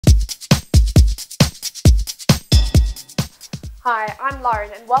Hi, I'm Lauren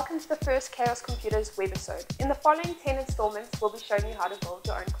and welcome to the first Chaos Computers webisode. In the following 10 installments, we'll be showing you how to build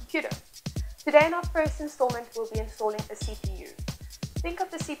your own computer. Today in our first installment, we'll be installing a CPU. Think of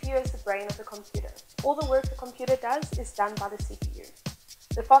the CPU as the brain of the computer. All the work the computer does is done by the CPU.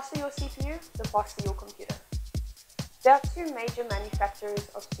 The faster your CPU, the faster your computer. There are two major manufacturers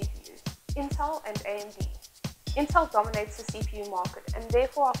of CPUs, Intel and AMD. Intel dominates the CPU market and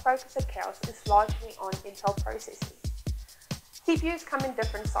therefore our focus at Chaos is largely on Intel processors. CPUs come in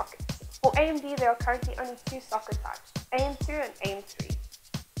different sockets. For AMD, there are currently only two socket types, AM2 and AM3.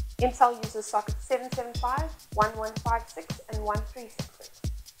 Intel uses sockets 775, 1156, and 1366.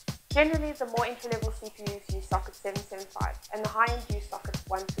 Generally, the more entry-level CPUs use socket 775, and the high-end use socket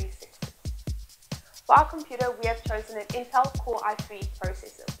 1366. For our computer, we have chosen an Intel Core i3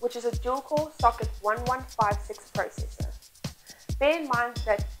 processor, which is a dual-core socket 1156 processor. Bear in mind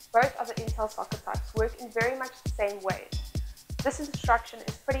that both other Intel socket types work in very much the same way. This instruction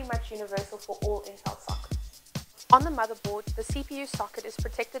is pretty much universal for all Intel sockets. On the motherboard, the CPU socket is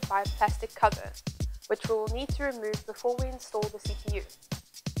protected by a plastic cover, which we will need to remove before we install the CPU.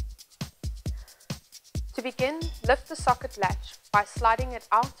 To begin, lift the socket latch by sliding it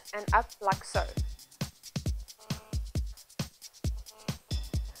out and up like so.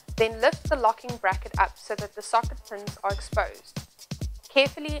 Then lift the locking bracket up so that the socket pins are exposed.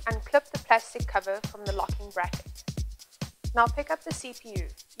 Carefully unclip the plastic cover from the locking bracket. Now pick up the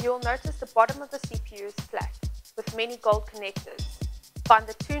CPU. You will notice the bottom of the CPU is flat, with many gold connectors. Find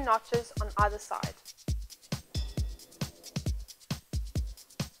the two notches on either side.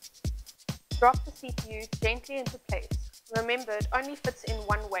 Drop the CPU gently into place. Remember, it only fits in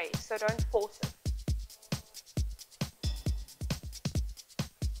one way, so don't force it.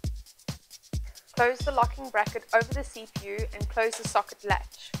 Close the locking bracket over the CPU and close the socket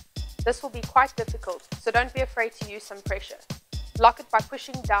latch. This will be quite difficult, so don't be afraid to use some pressure. Lock it by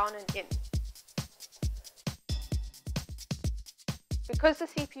pushing down and in. Because the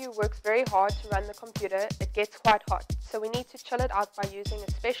CPU works very hard to run the computer, it gets quite hot, so we need to chill it out by using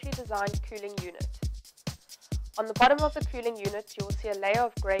a specially designed cooling unit. On the bottom of the cooling unit, you will see a layer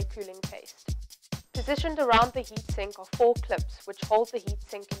of grey cooling paste. Positioned around the heatsink are 4 clips which hold the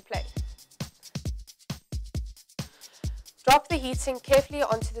heatsink in place. Drop the heatsink carefully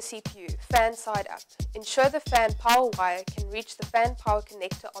onto the CPU, fan side up. Ensure the fan power wire can reach the fan power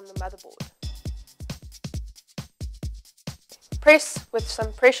connector on the motherboard. Press with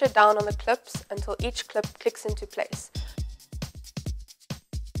some pressure down on the clips until each clip clicks into place.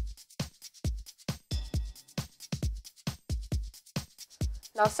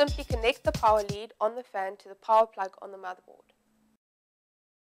 Now simply connect the power lead on the fan to the power plug on the motherboard.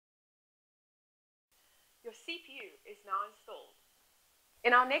 Your CPU is now installed.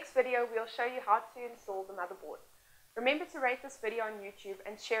 In our next video, we'll show you how to install the motherboard. Remember to rate this video on YouTube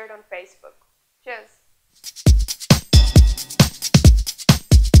and share it on Facebook. Cheers!